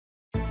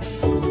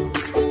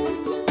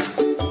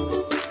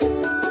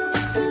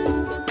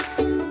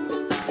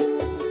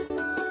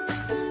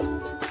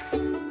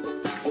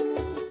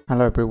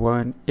Hello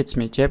everyone, it's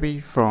me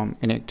JB from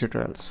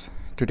UniqueTutorials.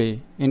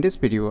 Today in this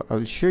video I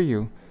will show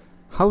you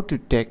how to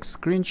take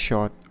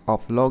screenshot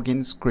of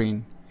login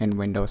screen in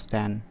Windows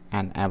 10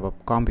 and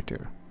above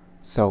computer.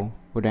 So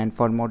without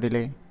further more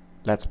delay,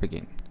 let's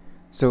begin.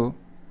 So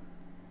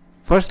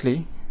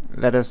firstly,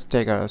 let us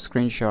take a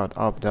screenshot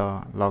of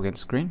the login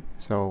screen.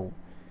 So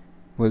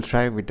we'll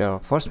try with the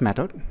first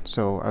method.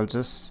 So I'll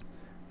just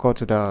go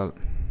to the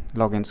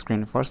login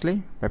screen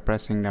firstly by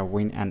pressing the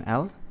Win and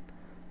L.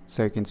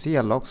 So you can see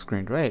a lock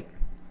screen, right?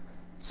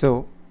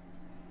 So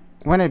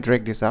when I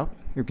drag this up,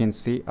 you can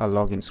see a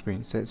login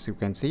screen. So as you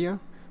can see here,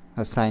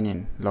 a sign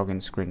in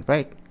login screen,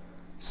 right?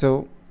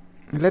 So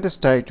let us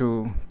try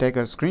to take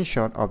a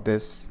screenshot of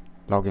this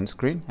login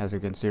screen, as you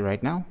can see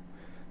right now.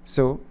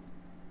 So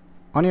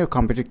on your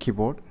computer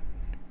keyboard,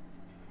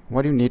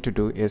 what you need to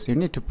do is you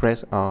need to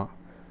press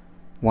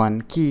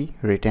one key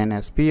written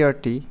as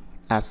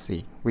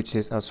PRT-SC, which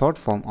is a short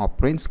form of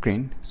print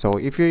screen. So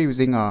if you're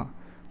using a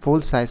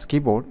full-size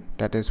keyboard,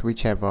 that is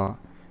which have a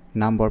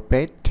number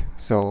pad,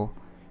 so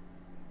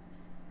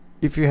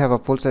if you have a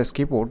full-size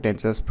keyboard, then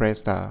just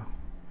press the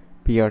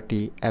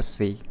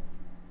PRT-SC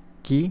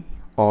key,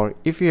 or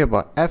if you have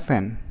a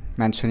FN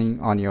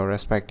mentioning on your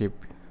respective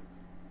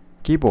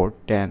keyboard,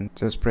 then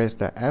just press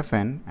the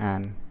FN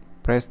and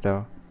press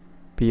the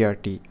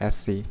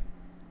PRT-SC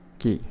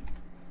key.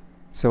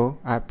 So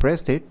I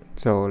pressed it.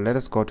 So let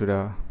us go to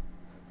the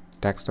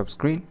desktop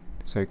screen.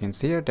 So you can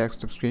see a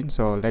desktop screen.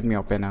 So let me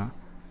open a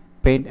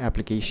Paint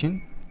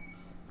application.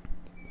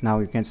 Now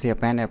you can see a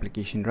Paint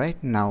application, right?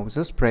 Now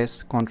just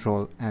press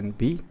Ctrl and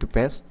B to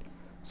paste.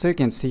 So you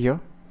can see here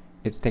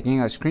it's taking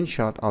a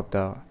screenshot of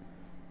the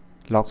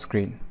lock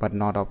screen but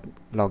not of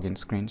login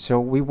screen. So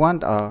we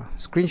want a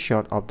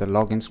screenshot of the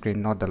login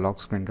screen, not the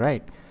lock screen,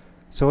 right?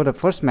 So the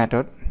first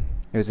method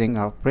using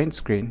a print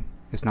screen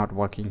is not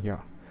working here.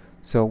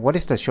 So what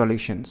is the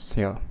solutions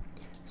here?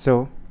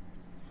 So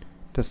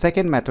the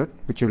second method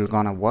which will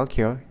gonna work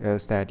here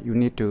is that you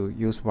need to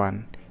use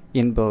one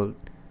inbuilt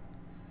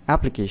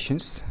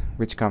applications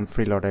which come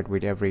preloaded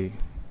with every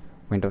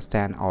Windows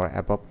 10 or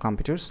above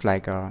computers,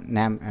 like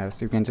name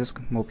as you can just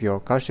move your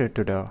cursor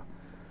to the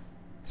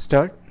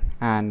start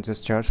and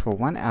just search for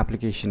one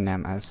application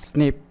name as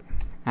Snip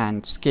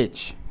and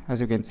Sketch.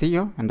 As you can see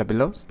here and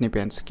below, Snip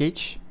and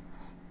Sketch.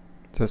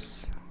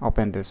 Just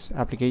open this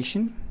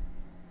application.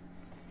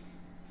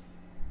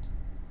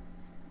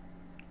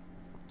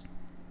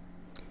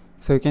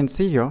 So you can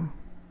see here,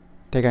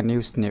 take a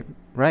new snip,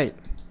 right?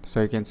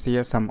 So you can see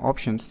here some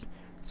options.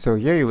 So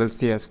here you will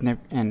see a snip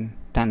in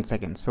 10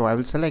 seconds. So I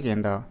will select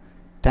in the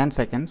 10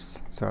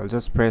 seconds. So I'll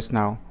just press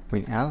now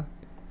Win L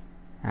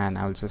and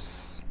I'll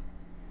just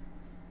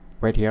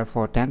wait here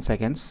for 10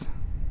 seconds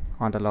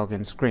on the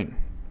login screen.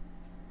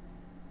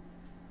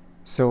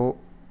 So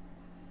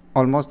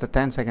almost the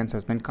 10 seconds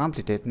has been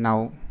completed.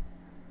 Now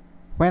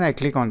when I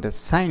click on the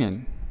sign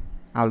in,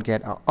 I'll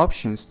get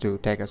options to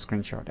take a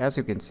screenshot. As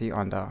you can see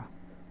on the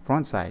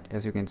front side,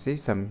 as you can see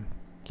some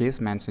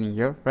keys mentioning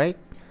here, right?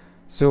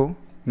 So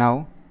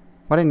now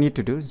what I need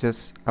to do is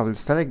just I will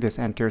select this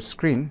entire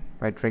screen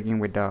by dragging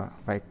with the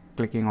by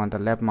clicking on the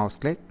left mouse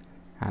click,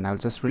 and I'll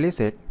just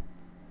release it.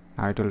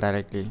 Now it will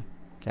directly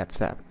get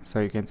saved. So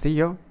you can see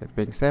here it's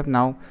being saved.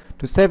 Now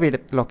to save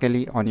it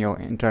locally on your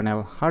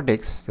internal hard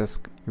disk,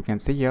 just you can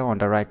see here on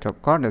the right top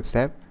corner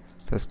save,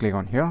 just click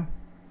on here.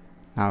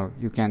 Now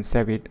you can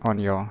save it on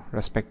your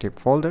respective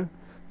folder.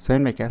 So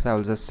in my case I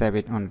will just save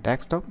it on the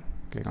desktop.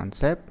 Click on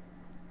save.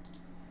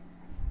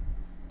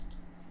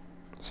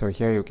 So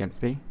here you can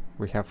see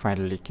we have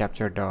finally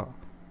captured the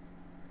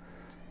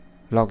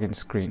login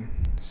screen.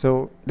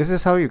 So this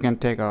is how you can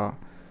take a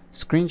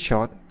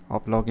screenshot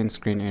of login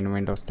screen in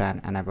Windows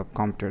 10 and above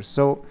computers.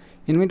 So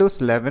in Windows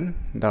 11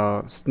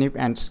 the Snip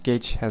and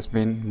Sketch has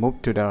been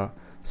moved to the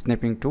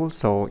snipping tool.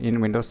 So in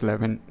Windows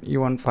 11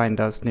 you won't find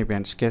the Snip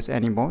and Sketch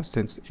anymore,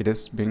 since it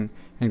is being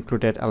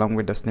included along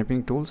with the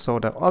snipping tool. So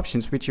the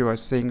options which you are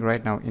seeing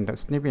right now in the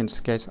Snip and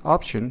Sketch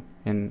option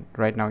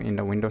right now in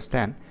the Windows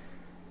 10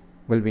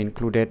 will be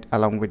included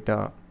along with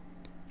the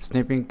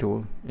snipping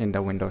tool in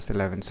the Windows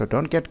 11. So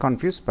don't get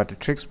confused, but the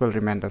tricks will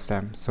remain the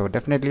same. So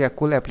definitely a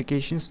cool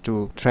applications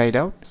to try it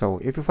out. So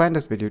if you find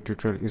this video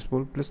tutorial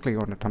useful, please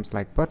click on the thumbs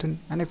like button,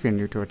 and if you're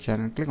new to our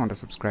channel, click on the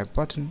subscribe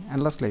button,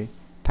 and lastly,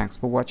 thanks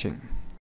for watching.